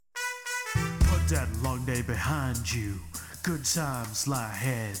that long day behind you. Good times lie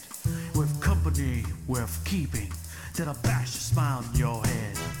ahead. With company worth keeping, that'll bash a smile on your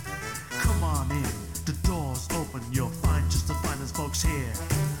head. Come on in, the door's open, you'll find just the finest folks here.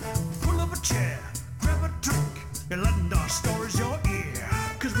 Pull up a chair, grab a drink, and lend our stories your ear.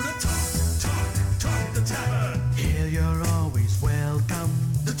 Cause we're the talk the tavern. Here you're always welcome.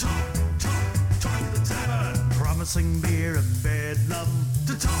 The talk the tavern. Promising beer and bedlam.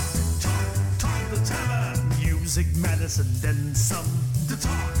 The talk the tavern. Music, medicine, then some. The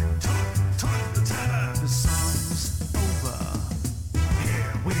talk the tavern. The song's over.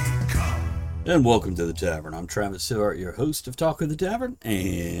 Here we come. And welcome to the Tavern. I'm Travis Sivart, your host of Talk of the Tavern.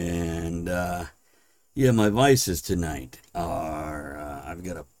 And, my vices tonight are, I've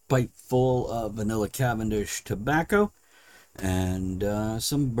got a pipe full of vanilla Cavendish tobacco and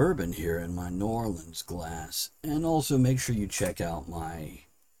some bourbon here in my New Orleans glass. And also make sure you check out my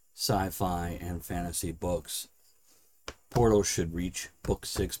sci-fi and fantasy books. Portal should reach book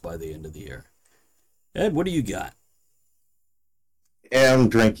 6 by the end of the year. Ed, what do you got? I'm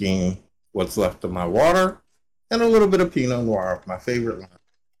drinking what's left of my water and a little bit of Pinot Noir, my favorite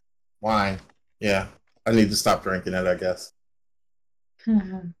wine. Yeah, I need to stop drinking it, I guess.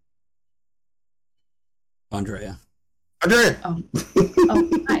 Andrea.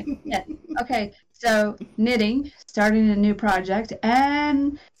 Hi. Yes. Okay, so knitting, starting a new project,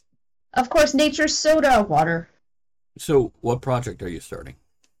 and of course, nature's soda water. So, what project are you starting?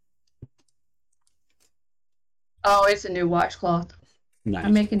 Oh, it's a new washcloth. Nice.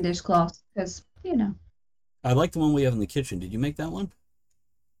 I'm making dishcloths because, I like the one we have in the kitchen. Did you make that one?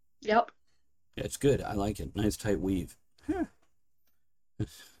 Yep. Yeah, it's good. I like it. Nice tight weave.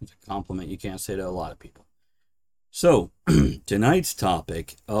 It's a compliment you can't say to a lot of people. So, tonight's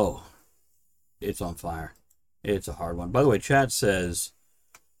topic, it's on fire. It's a hard one. By the way, chat says,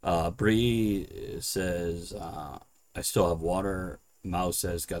 Bree says, I still have water. Mouse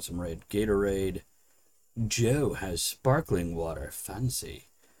says, got some red Gatorade. Joe has sparkling water. Fancy.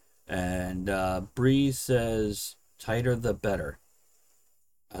 And Bree says, tighter the better.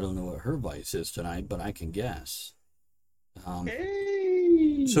 I don't know what her vice is tonight, but I can guess.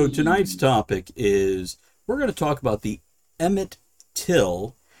 So tonight's topic is, we're going to talk about the Emmett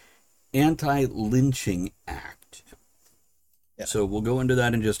Till Anti-Lynching Act. Yeah. So we'll go into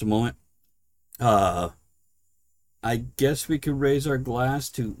that in just a moment. I guess we could raise our glass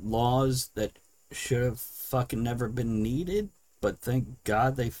to laws that should have fucking never been needed, but thank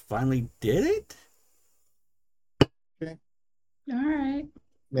God they finally did it? Okay. All right.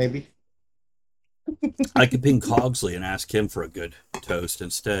 Maybe. I could ping Cogsley and ask him for a good toast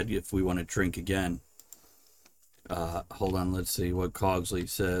instead if we want to drink again. Hold on, let's see what Cogsley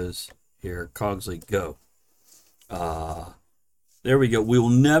says here. Cogsley, go. There we go. We will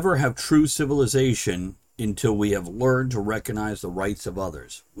never have true civilization until we have learned to recognize the rights of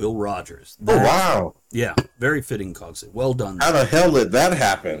others. Will Rogers. Wow. Yeah, very fitting, Cogsley. Well done. How the hell did that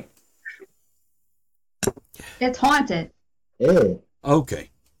happen? It's haunted. Oh.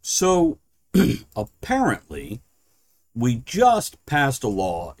 Okay, so apparently we just passed a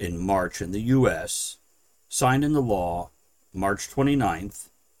law in March in the U.S., signed into law March 29th,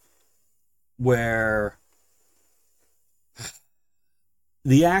 where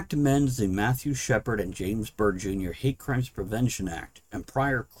the act amends the Matthew Shepard and James Byrd Jr. Hate Crimes Prevention Act and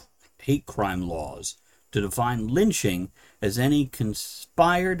prior hate crime laws to define lynching as any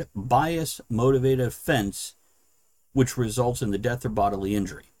conspired, bias-motivated offense which results in the death or bodily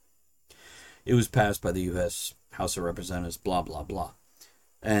injury. It was passed by the U.S. House of Representatives, blah, blah, blah.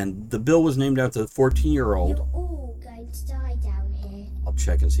 And the bill was named after the 14-year-old. You're all going to die down here. I'll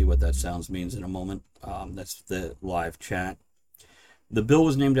check and see what that sounds means in a moment. That's the live chat. The bill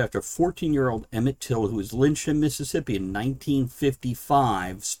was named after 14-year-old Emmett Till, who was lynched in Mississippi in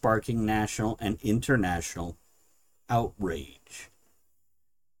 1955, sparking national and international outrage.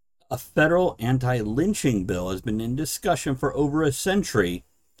 A federal anti-lynching bill has been in discussion for over a century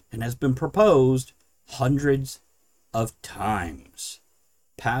and has been proposed hundreds of times.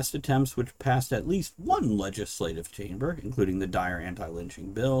 Past attempts which passed at least one legislative chamber, including the Dyer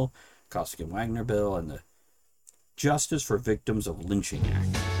Anti-Lynching Bill, Costigan-Wagner Bill, and the Justice for Victims of Lynching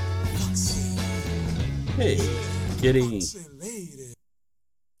Act. Hey, kitty.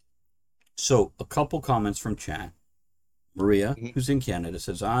 So, a couple comments from chat. Maria, who's in Canada,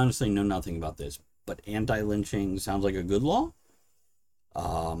 says, I honestly know nothing about this, but anti-lynching sounds like a good law.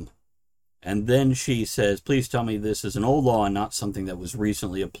 And then she says, please tell me this is an old law and not something that was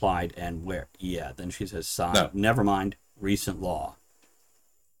recently applied and where. Yeah, then she says, No. Never mind, recent law.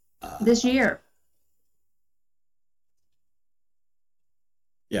 This year.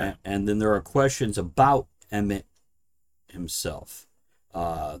 Yeah. And then there are questions about Emmett himself.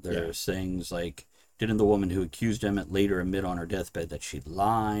 There's things like, didn't the woman who accused Emmett later admit on her deathbed that she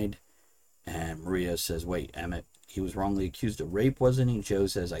lied? And Maria says, wait, Emmett, he was wrongly accused of rape, wasn't he? Joe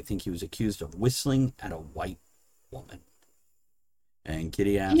says, I think he was accused of whistling at a white woman. And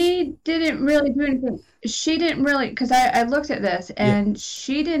Kitty asks, He didn't really do anything. She didn't really, because I looked at this, and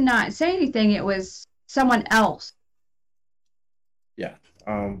she did not say anything. It was someone else Yeah.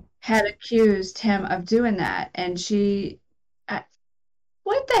 had accused him of doing that, and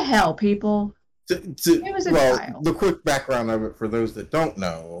what the hell, people? He was a child. The quick background of it for those that don't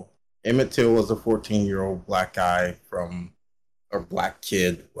know, Emmett Till was a 14-year-old black guy or black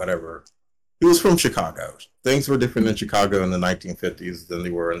kid, whatever. He was from Chicago. Things were different in Chicago in the 1950s than they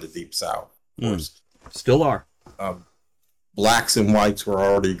were in the Deep South. Of course. Still are. Blacks and whites were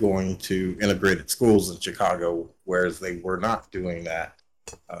already going to integrated schools in Chicago, whereas they were not doing that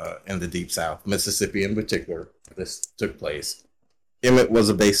in the Deep South. Mississippi in particular, this took place. Emmett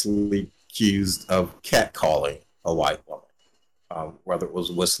was basically accused of catcalling a white woman, whether it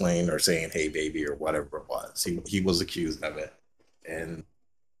was whistling or saying, hey, baby, or whatever it was. He was accused of it. And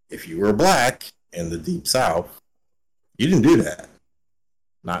if you were black in the Deep South, you didn't do that.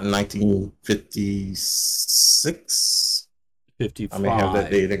 Not in 1956. 55. I may have that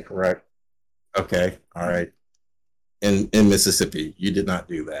date incorrect. Okay, all right. In Mississippi, you did not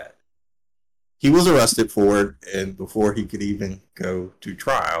do that. He was arrested for it, and before he could even go to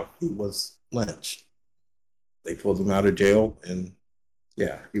trial, he was lynched. They pulled him out of jail, and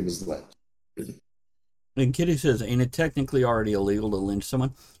yeah, he was lynched. And Kitty says, ain't it technically already illegal to lynch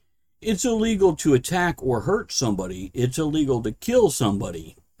someone? It's illegal to attack or hurt somebody. It's illegal to kill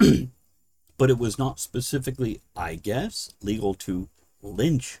somebody. But it was not specifically, I guess, legal to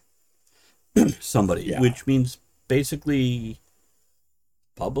lynch somebody, which means basically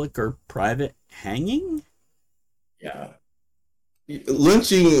public or private hanging? Yeah.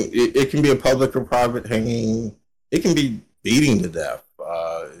 Lynching, it can be a public or private hanging. It can be beating to death.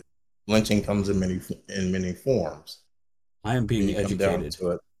 Lynching comes in many forms. I am being educated.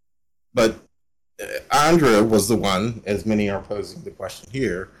 But Andrea was the one, as many are posing the question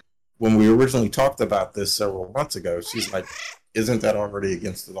here, when we originally talked about this several months ago, she's like, isn't that already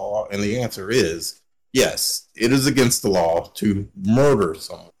against the law? And the answer is, yes, it is against the law to murder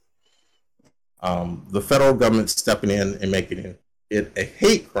someone. The federal government stepping in and making it a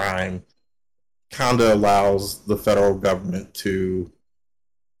hate crime kind of allows the federal government to,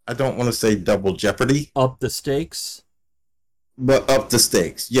 I don't want to say double jeopardy. Up the stakes? But up the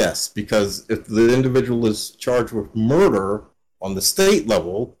stakes, yes, because if the individual is charged with murder on the state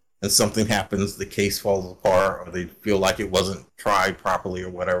level and something happens, the case falls apart, or they feel like it wasn't tried properly or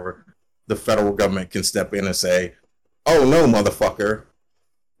whatever, the federal government can step in and say, oh no, motherfucker,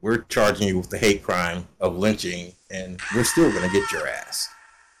 we're charging you with the hate crime of lynching, and we're still going to get your ass.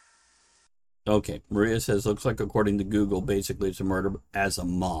 Okay, Maria says, looks like according to Google, basically it's a murder as a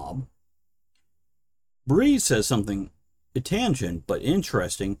mob. Bree says something, a tangent, but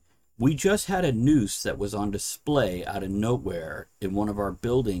interesting. We just had a noose that was on display out of nowhere in one of our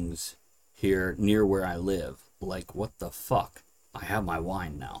buildings here near where I live. Like, what the fuck? I have my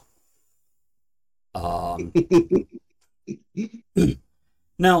wine now.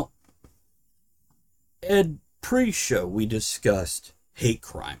 Now, Ed, pre-show we discussed hate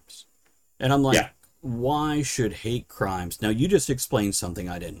crimes. And I'm like, why should hate crimes? Now, you just explained something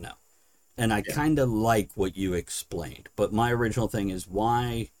I didn't know. And I kind of like what you explained. But my original thing is,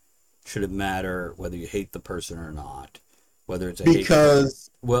 why should it matter whether you hate the person or not? Whether it's a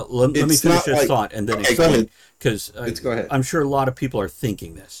because hate... Well, let me finish this thought and then explain. Because go ahead. I'm sure a lot of people are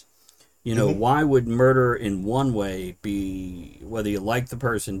thinking this. You know, why would murder in one way be whether you like the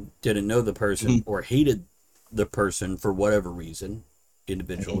person, didn't know the person, or hated the person for whatever reason,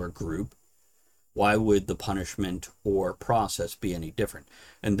 individual or group? Why would the punishment or process be any different?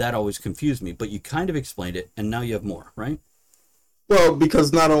 And that always confused me. But you kind of explained it, and now you have more, right? Well,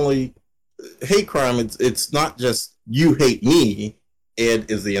 because not only hate crime, it's not just you hate me, Ed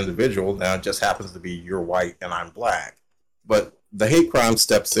is the individual. Now it just happens to be you're white and I'm black. But the hate crime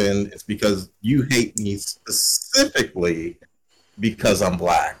steps in, it's because you hate me specifically because I'm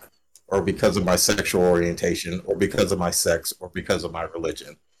black, or because of my sexual orientation, or because of my sex, or because of my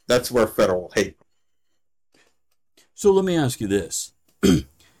religion. That's where federal hate. So let me ask you this.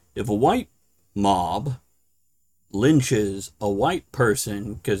 If a white mob lynches a white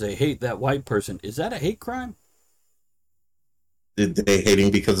person because they hate that white person, is that a hate crime? Did they hate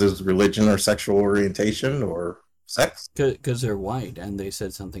him because of his religion or sexual orientation or sex? Because they're white and they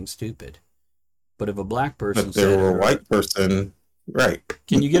said something stupid. But if a black person but they were a white person Right.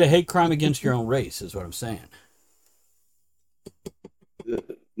 Can you get a hate crime against your own race? Is what I'm saying.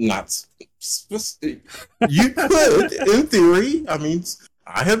 Not specific. You could, in theory. I mean,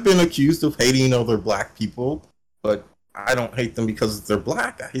 I have been accused of hating other black people, but I don't hate them because they're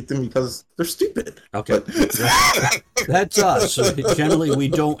black. I hate them because they're stupid. Okay, that's us. So generally, we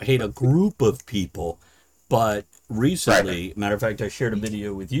don't hate a group of people, but recently, Right. matter of fact, I shared a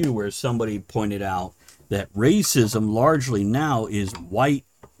video with you where somebody pointed out that racism largely now is white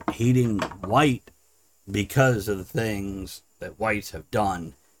hating white because of the things that whites have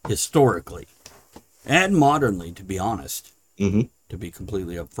done historically and modernly, to be honest, Mm-hmm. to be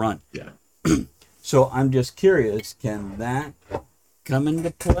completely upfront. Yeah. So I'm just curious, can that come into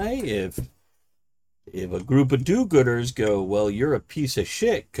play if a group of do-gooders go, well, you're a piece of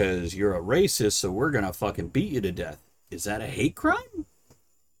shit because you're a racist, so we're going to fucking beat you to death. Is that a hate crime?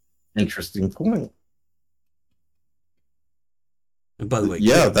 Interesting point. And by the way,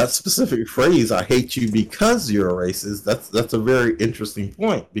 Yeah, that specific phrase, I hate you because you're a racist, that's a very interesting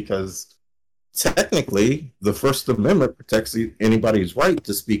point because technically the First Amendment protects anybody's right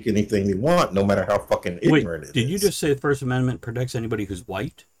to speak anything they want, no matter how fucking ignorant it did is. you just say the First Amendment protects anybody who's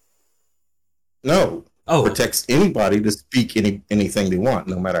white? No. Oh, Protects anybody to speak anything they want,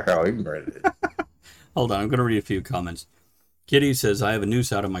 no matter how ignorant it is. hold on, I'm going to read a few comments. Kitty says, I have a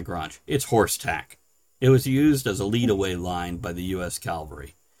noose out of my garage. It's horse tack. It was used as a lead-away line by the U.S.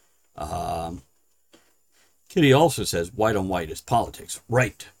 Cavalry. Kitty also says, white on white is politics.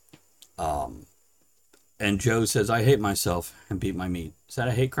 Right. And Joe says, I hate myself and beat my meat. Is that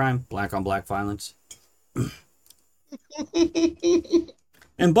a hate crime? Black on black violence?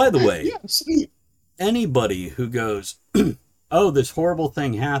 And by the way, Yes. anybody who goes, oh, this horrible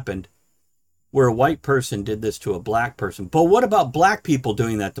thing happened where a white person did this to a black person. But what about black people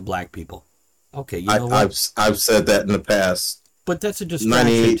doing that to black people? Okay, you know what? I've said that in the past. But that's a distraction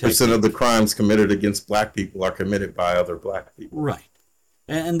 98% technique. of the crimes committed against black people are committed by other black people. Right.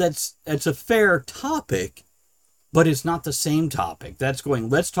 And that's a fair topic, but it's not the same topic. That's going,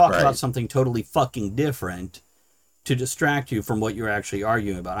 let's talk Right. about something totally fucking different to distract you from what you're actually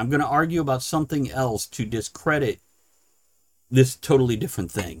arguing about. I'm going to argue about something else to discredit this totally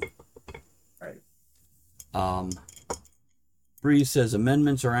different thing. Right. Bree says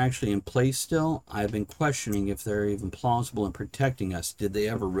amendments are actually in place still. I've been questioning if they're even plausible in protecting us. Did they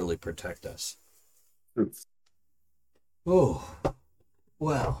ever really protect us? Truth. Oh,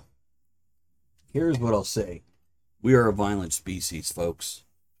 well, here's what I'll say. We are a violent species, folks.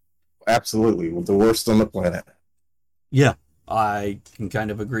 Absolutely. We're the worst on the planet. Yeah, I can kind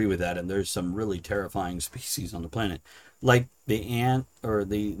of agree with that. And there's some really terrifying species on the planet. Like the ant or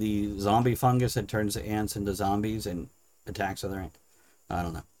the zombie fungus that turns the ants into zombies and attacks other ants. I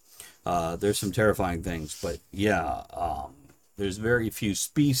don't know. There's some terrifying things. But yeah, there's very few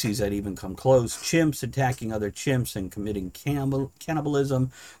species that even come close. Chimps attacking other chimps and committing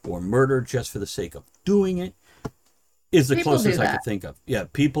cannibalism or murder just for the sake of doing it is the People do closest I that. could think of. Yeah,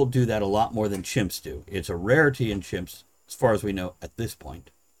 people do that a lot more than chimps do. It's a rarity in chimps, as far as we know at this point.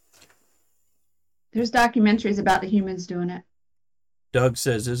 There's documentaries about the humans doing it. Doug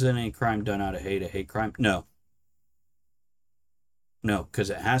says, isn't any crime done out of hate a hate crime? No. No, because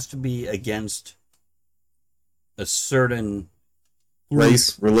it has to be against a certain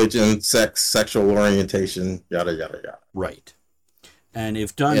Race, religion, sex, sexual orientation, yada, yada, yada. right. And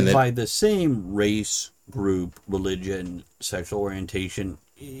if done And it- by the same race, group, religion, sexual orientation,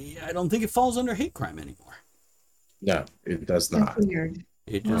 I don't think it falls under hate crime anymore. No, it does not. That's weird.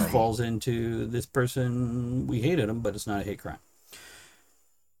 It just Right. falls into this person, we hated him, but it's not a hate crime.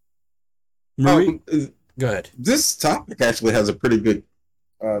 Marie, go ahead. This topic actually has a pretty good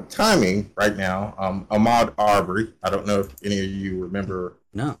timing right now. Ahmaud Arbery, I don't know if any of you remember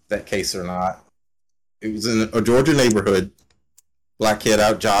No. that case or not. It was in a Georgia neighborhood. Black kid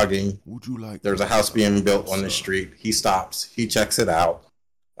out jogging. Would you like? There's a house being built on the street. He stops. He checks it out.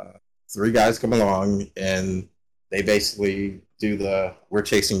 Three guys come along and they basically do the "we're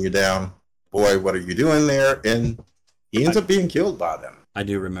chasing you down, boy. What are you doing there?" And he ends up being killed by them. I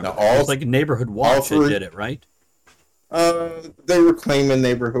do remember. Now, It was like a neighborhood watch that three- did it, right? They were claiming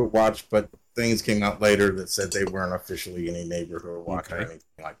neighborhood watch, but things came out later that said they weren't officially any neighborhood watch or Okay. anything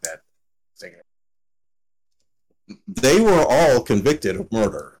like that. They were all convicted of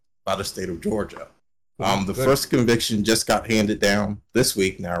murder by the state of Georgia. The Good. first conviction just got handed down this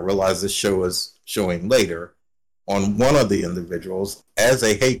week. Now I realize this show is showing later on one of the individuals as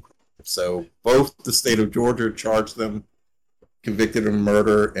a hate crime. So both the state of Georgia charged them, convicted of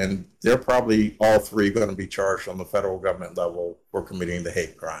murder, and they're probably all three going to be charged on the federal government level for committing the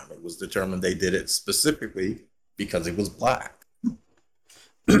hate crime. It was determined they did it specifically because he was black.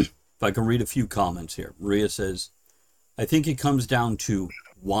 if I can read a few comments here. Maria says, I think it comes down to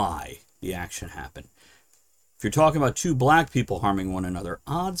why the action happened. If you're talking about two black people harming one another,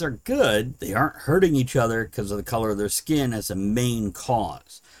 odds are good they aren't hurting each other because of the color of their skin as a main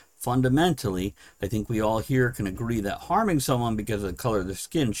cause. Fundamentally, I think we all here can agree that harming someone because of the color of their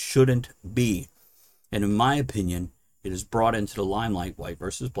skin shouldn't be. And in my opinion, it is brought into the limelight, white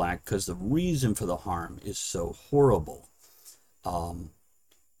versus black, because the reason for the harm is so horrible.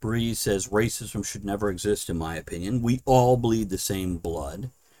 Bree says racism should never exist, in my opinion. We all bleed the same blood.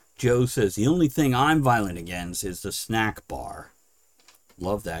 Joe says the only thing I'm violent against is the snack bar.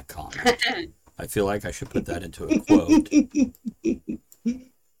 Love that comment. I feel like I should put that into a quote.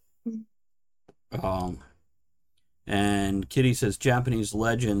 And Kitty says Japanese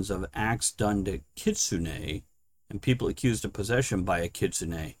legends of acts done to kitsune and people accused of possession by a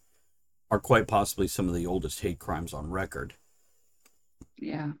kitsune are quite possibly some of the oldest hate crimes on record.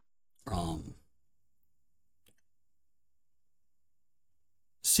 Yeah.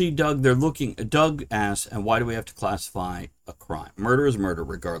 See, Doug, Doug asks, and why do we have to classify a crime? Murder is murder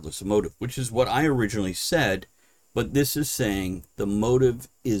regardless of motive, which is what I originally said, but this is saying the motive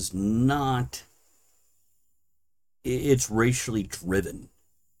is not, it's racially driven.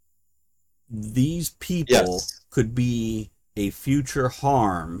 These people could be a future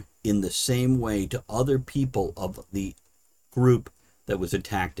harm in the same way to other people of the group that was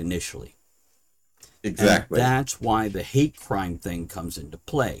attacked initially. Exactly. And that's why the hate crime thing comes into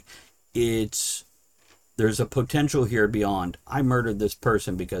play. There's a potential here beyond, I murdered this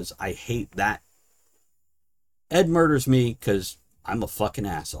person because I hate that. Ed murders me because I'm a fucking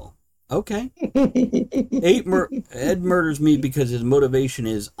asshole. Okay. Ed murders me because his motivation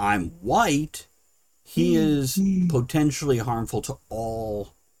is I'm white. He is potentially harmful to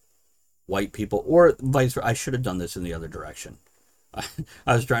all white people, or vice versa. I should have done this in the other direction.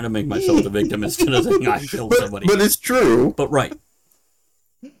 I was trying to make myself the victim instead of saying I killed somebody. But it's true. But right.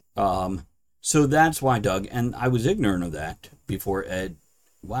 So that's why, Doug, and I was ignorant of that before Ed.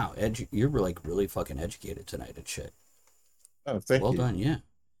 Wow, Ed, you're like really fucking educated tonight at shit. Oh, thank you. Well done, yeah.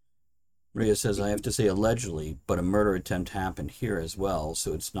 Maria says, I have to say allegedly, but a murder attempt happened here as well,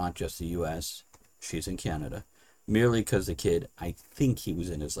 so it's not just the U.S. She's in Canada. Merely because the kid, I think he was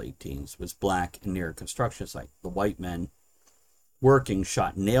in his late teens, was black and near a construction site. The white men working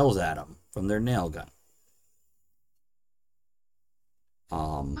shot nails at him from their nail gun.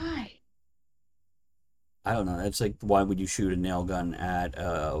 Why? I don't know. It's like, why would you shoot a nail gun at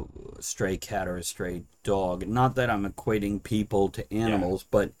a stray cat or a stray dog? Not that I'm equating people to animals,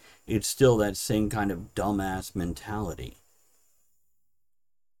 but it's still that same kind of dumbass mentality.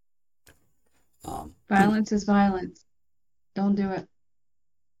 Violence is violence. Don't do it.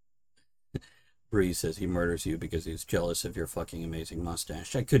 Bree says he murders you because he's jealous of your fucking amazing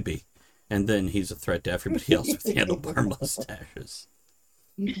mustache. That could be. And then he's a threat to everybody else with handlebar mustaches.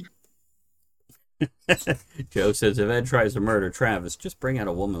 Joe says if Ed tries to murder Travis, just bring out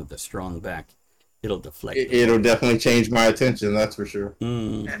a woman with a strong back. It'll deflect. It'll definitely change my attention, that's for sure.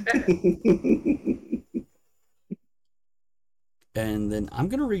 And then I'm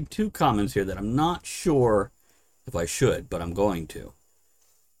going to read two comments here that I'm not sure if I should, but I'm going to.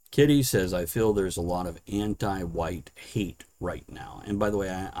 Kitty says, I feel there's a lot of anti-white hate right now. And by the way,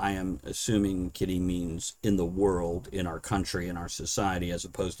 I am assuming Kitty means in the world, in our country, in our society, as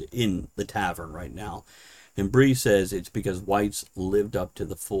opposed to in the tavern right now. And Bree says it's because whites lived up to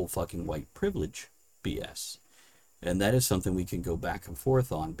the full fucking white privilege BS. And that is something we can go back and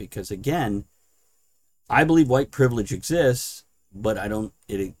forth on. Because again, I believe white privilege exists, but I don't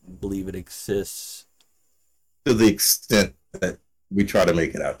believe it exists to the extent that we try to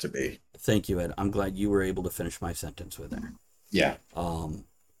make it out to be. Thank you, Ed. I'm glad you were able to finish my sentence with that. Yeah.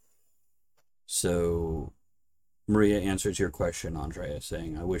 So Maria answers your question, Andrea,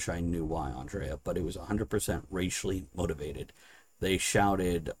 saying, I wish I knew why, Andrea, but it was 100% racially motivated. They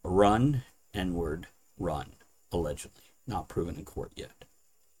shouted, run, N-word, run, allegedly. Not proven in court yet.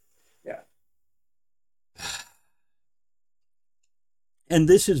 Yeah. And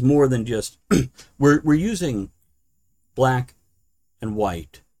this is more than just, we're using black and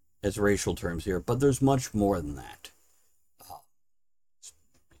white as racial terms here, but there's much more than that.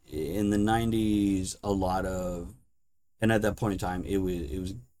 In the 90s, a lot of, and at that point in time, it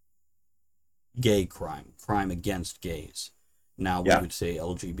was gay crime against gays. Now we would say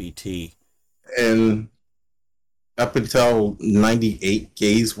LGBT. And up until 98,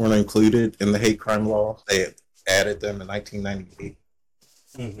 gays weren't included in the hate crime law. They added them in 1998.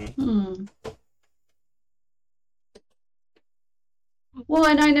 Mm-hmm. Well,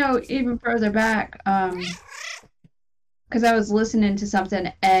 and I know even further back, because I was listening to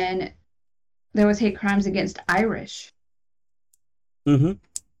something and there was hate crimes against Irish. Mm-hmm.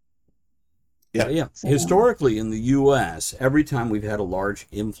 Yeah. Yeah. So- Historically, in the U.S., every time we've had a large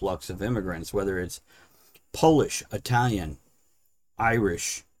influx of immigrants, whether it's Polish, Italian,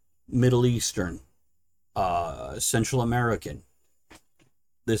 Irish, Middle Eastern, Central American,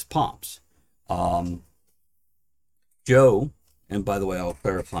 this pops. Joe, and by the way, I'll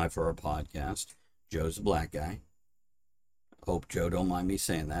clarify for our podcast, Joe's a black guy. Hope Joe don't mind me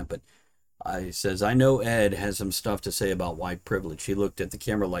saying that, but says, I know Ed has some stuff to say about white privilege. He looked at the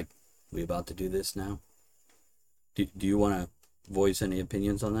camera like, we about to do this now? Do you want to voice any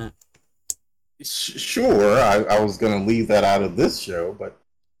opinions on that? Sure, I was going to leave that out of this show, but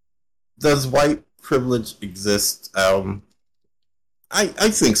does white privilege exist? I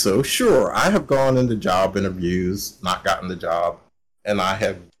think so. Sure, I have gone into job interviews, not gotten the job, and I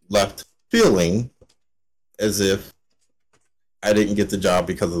have left feeling as if I didn't get the job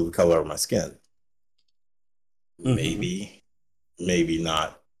because of the color of my skin. Mhm. Maybe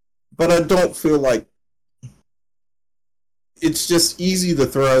not. But I don't feel like it's just easy to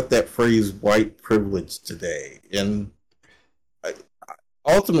throw out that phrase white privilege today. And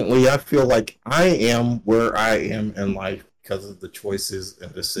ultimately, I feel like I am where I am in life because of the choices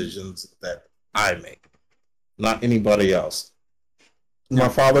and decisions that I make, not anybody else. My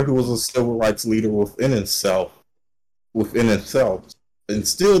father, who was a civil rights leader within himself,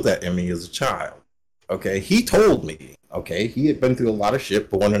 instilled that in me as a child. Okay, he told me, okay, he had been through a lot of shit,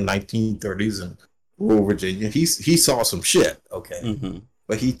 born in 1930s in rural Virginia. He saw some shit, okay, Mm-hmm.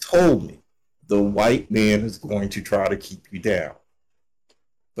 but he told me the white man is going to try to keep you down.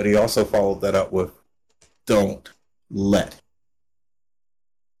 But he also followed that up with, don't let.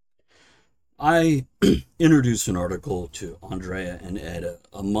 I introduced an article to Andrea and Ed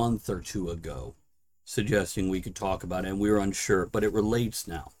a month or two ago, suggesting we could talk about it, and we were unsure, but it relates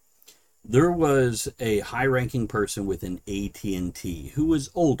now. There was a high-ranking person within AT&T who was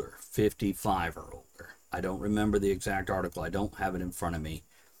older, 55 or older. I don't remember the exact article. I don't have it in front of me.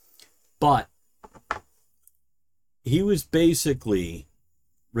 But he was basically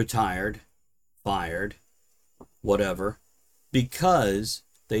retired, fired, whatever, because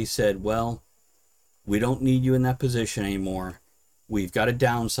they said, well, we don't need you in that position anymore. We've got to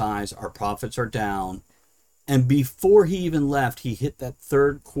downsize. Our profits are down. And before he even left, he hit that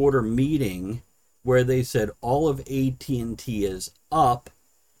third quarter meeting where they said all of AT&T is up.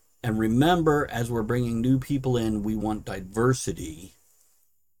 And remember, as we're bringing new people in, we want diversity.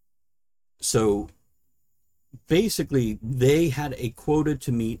 So basically, they had a quota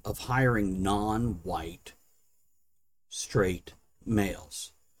to meet of hiring non-white, straight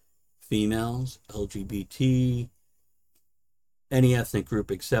males. Females, LGBT, any ethnic group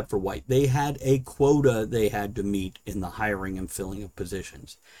except for white. They had a quota they had to meet in the hiring and filling of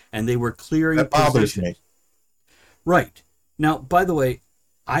positions. And they were clearing That bothers positions. me. Right. Now, by the way,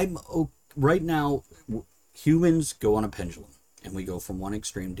 right now, humans go on a pendulum. And we go from one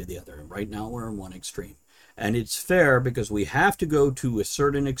extreme to the other. And right now we're in one extreme. And it's fair because we have to go to a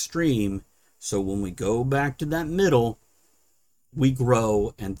certain extreme. So when we go back to that middle, we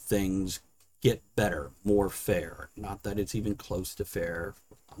grow and things get better, more fair. Not that it's even close to fair.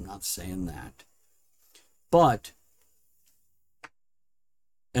 I'm not saying that. But,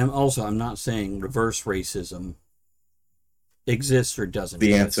 and also I'm not saying reverse racism exists or doesn't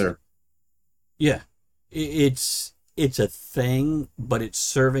The exist. answer. Yeah. It's a thing, but it's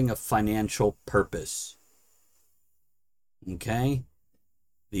serving a financial purpose. Okay?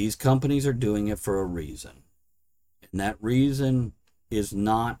 These companies are doing it for a reason. And that reason is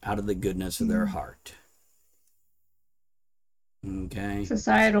not out of the goodness of their heart. Okay?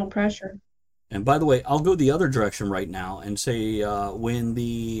 Societal pressure. And by the way, I'll go the other direction right now and say when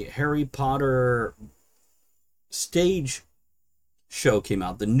the Harry Potter stage show came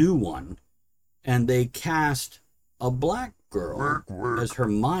out, the new one, and they cast a black girl as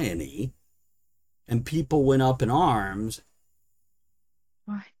Hermione, and people went up in arms.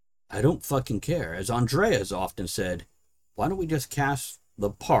 Why? I don't fucking care. As Andrea has often said, why don't we just cast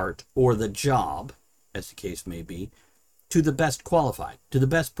the part or the job, as the case may be, to the best qualified, to the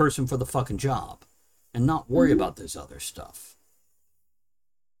best person for the fucking job, and not worry about this other stuff.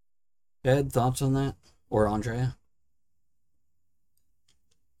 Ed, thoughts on that? Or Andrea?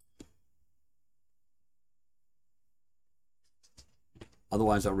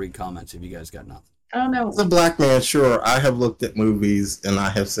 Otherwise, I'll read comments if you guys got nothing. I don't know. As a black man, sure, I have looked at movies and I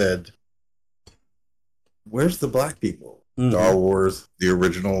have said, where's the black people? Mhm. Star Wars, the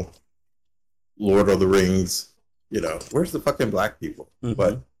original, Lord of the Rings, where's the fucking black people? Mhm.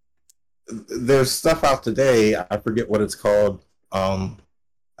 But there's stuff out today. I forget what it's called.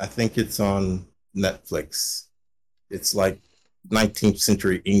 I think it's on Netflix. It's like 19th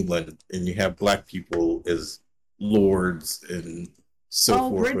century England, and you have black people as lords and so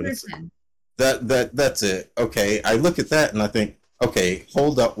forth. Bridgerton. That's it. Okay, I look at that and I think, okay,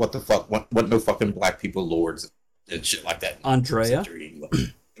 hold up, what the fuck? What no fucking black people lords and shit like that. Andrea?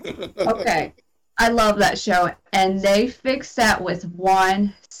 Okay. I love that show, and they fixed that with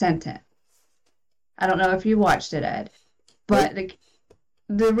one sentence. I don't know if you watched it, Ed, but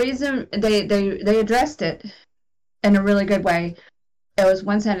the reason they addressed it in a really good way, it was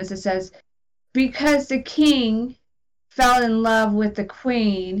one sentence that says, because the king fell in love with the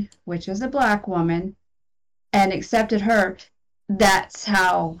queen, which is a black woman, and accepted her, that's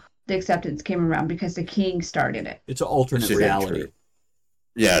how the acceptance came around, because the king started it. It's an alternate reality.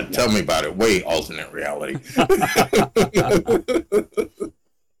 Yeah, tell me about it. Way alternate reality.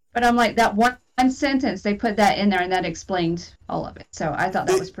 But I'm like, that one sentence, they put that in there, and that explained all of it. So I thought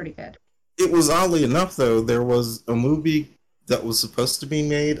that was pretty good. It was, oddly enough, though, there was a movie that was supposed to be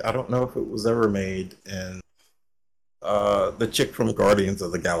made. I don't know if it was ever made. And the chick from Guardians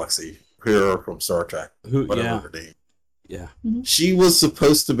of the Galaxy, Hero from Star Trek, whatever her name. Yeah. Mm-hmm. She was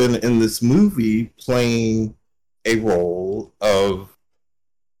supposed to have been in this movie playing a role of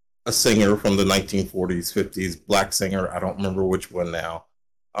a singer from the 1940s, 50s, black singer. I don't remember which one now.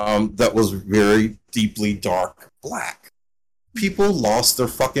 That was very deeply dark black. People lost their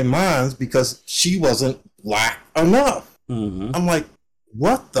fucking minds because she wasn't black enough. Mm-hmm. I'm like,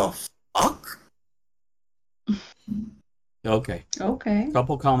 what the fuck? Okay. Okay.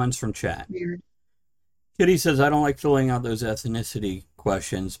 Couple comments from chat. Weird. Kitty says, I don't like filling out those ethnicity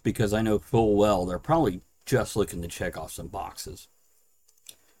questions because I know full well they're probably just looking to check off some boxes.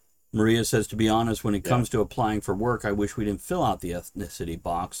 Maria says, to be honest, when it comes to applying for work, I wish we didn't fill out the ethnicity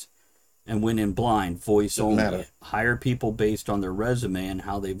box and went in blind, voice Doesn't only. matter. Hire people based on their resume and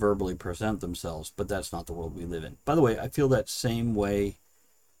how they verbally present themselves, but that's not the world we live in. By the way, I feel that same way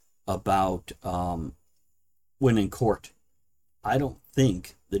about when in court. I don't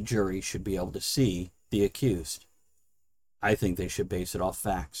think the jury should be able to see the accused. I think they should base it off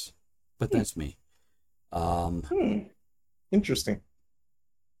facts, but that's me. Interesting.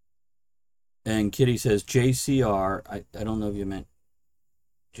 And Kitty says, JCR, I don't know if you meant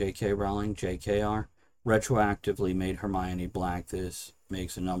J.K. Rowling, JKR, retroactively made Hermione black. This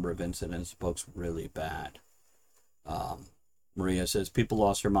makes a number of incidents books really bad. Maria says, people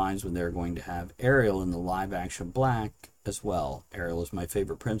lost their minds when they're going to have Ariel in the live-action black as well. Ariel is my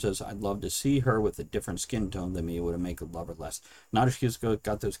favorite princess. I'd love to see her with a different skin tone than me. It would make her love her less. Not if she's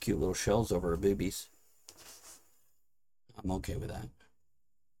got those cute little shells over her boobies. I'm okay with that.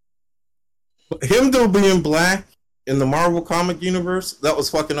 Him though being black in the Marvel comic universe, that was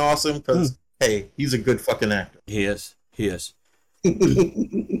fucking awesome because hey, he's a good fucking actor. He is.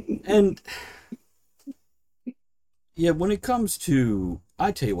 And yeah, when it comes to,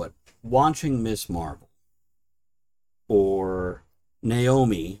 I tell you what, watching Miss Marvel or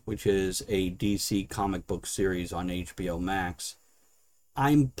Naomi, which is a DC comic book series on HBO Max,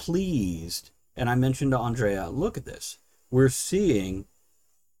 I'm pleased, and I mentioned to Andrea, look at this. We're seeing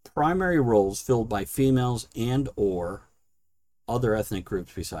primary roles filled by females and or other ethnic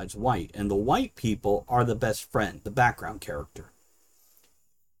groups besides white. And the white people are the best friend, the background character.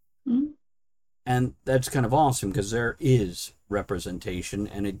 Mm-hmm. And that's kind of awesome because there is representation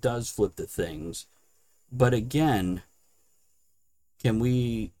and it does flip the things. But again, can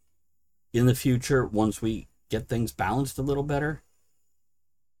we, in the future, once we get things balanced a little better,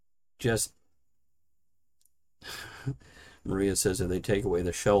 just... Maria says if they take away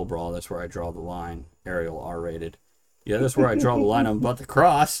the shell bra, that's where I draw the line. Ariel R-rated. Yeah, that's where I draw the line I'm about to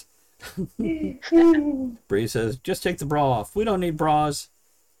cross. Bree says, just take the bra off. We don't need bras.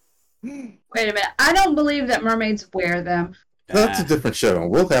 Wait a minute. I don't believe that mermaids wear them. That's a different show.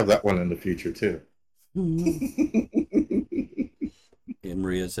 We'll have that one in the future too. And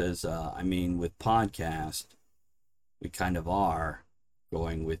Maria says, I mean, with podcast, we kind of are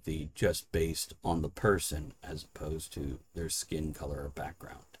going with the just based on the person as opposed to their skin color or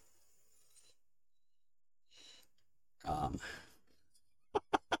background.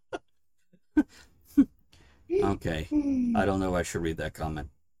 Okay. I don't know if I should read that comment.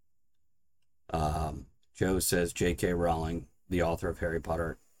 Joe says J.K. Rowling, the author of Harry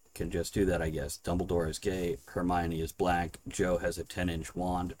Potter, can just do that, I guess. Dumbledore is gay. Hermione is black. Joe has a 10-inch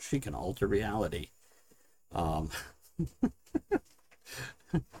wand. She can alter reality.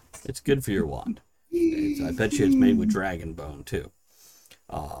 It's good for your wand. I bet you it's made with dragon bone, too.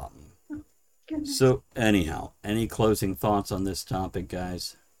 So, anyhow, any closing thoughts on this topic,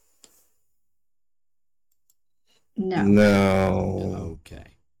 guys? No. No.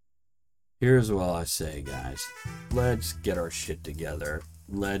 Okay. Here's what I say, guys. Let's get our shit together.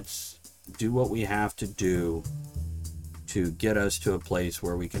 Let's do what we have to do to get us to a place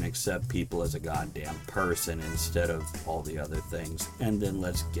where we can accept people as a goddamn person instead of all the other things. And then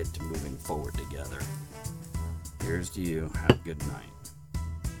let's get to moving forward together. Here's to you. Have a good night.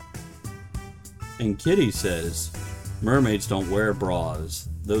 And Kitty says, mermaids don't wear bras.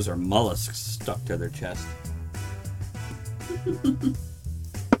 Those are mollusks stuck to their chest.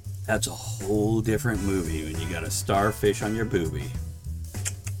 That's a whole different movie when you got a starfish on your boobie.